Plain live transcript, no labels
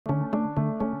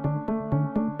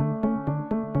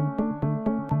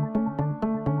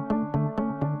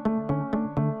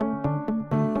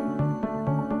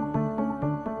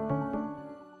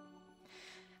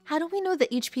know the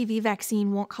HPV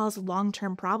vaccine won't cause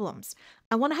long-term problems.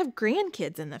 I want to have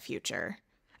grandkids in the future.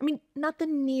 I mean, not the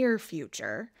near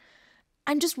future.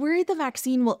 I'm just worried the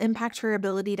vaccine will impact her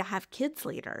ability to have kids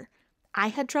later. I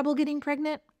had trouble getting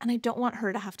pregnant, and I don't want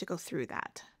her to have to go through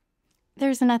that.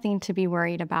 There's nothing to be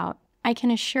worried about. I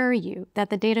can assure you that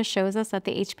the data shows us that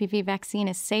the HPV vaccine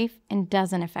is safe and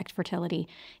doesn't affect fertility.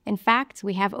 In fact,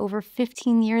 we have over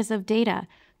 15 years of data,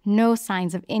 no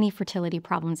signs of any fertility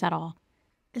problems at all.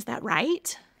 Is that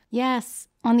right? Yes.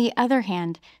 On the other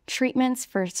hand, treatments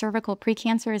for cervical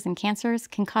precancers and cancers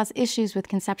can cause issues with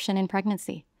conception and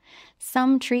pregnancy.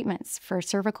 Some treatments for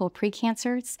cervical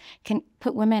precancers can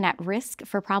put women at risk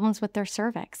for problems with their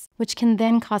cervix, which can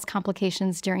then cause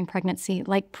complications during pregnancy,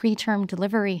 like preterm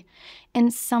delivery.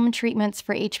 And some treatments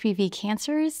for HPV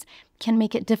cancers can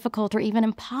make it difficult or even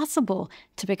impossible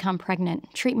to become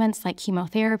pregnant. Treatments like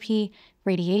chemotherapy,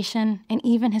 radiation, and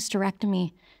even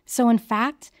hysterectomy. So in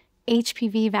fact,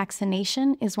 HPV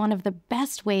vaccination is one of the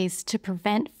best ways to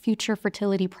prevent future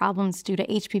fertility problems due to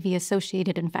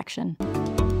HPV-associated infection.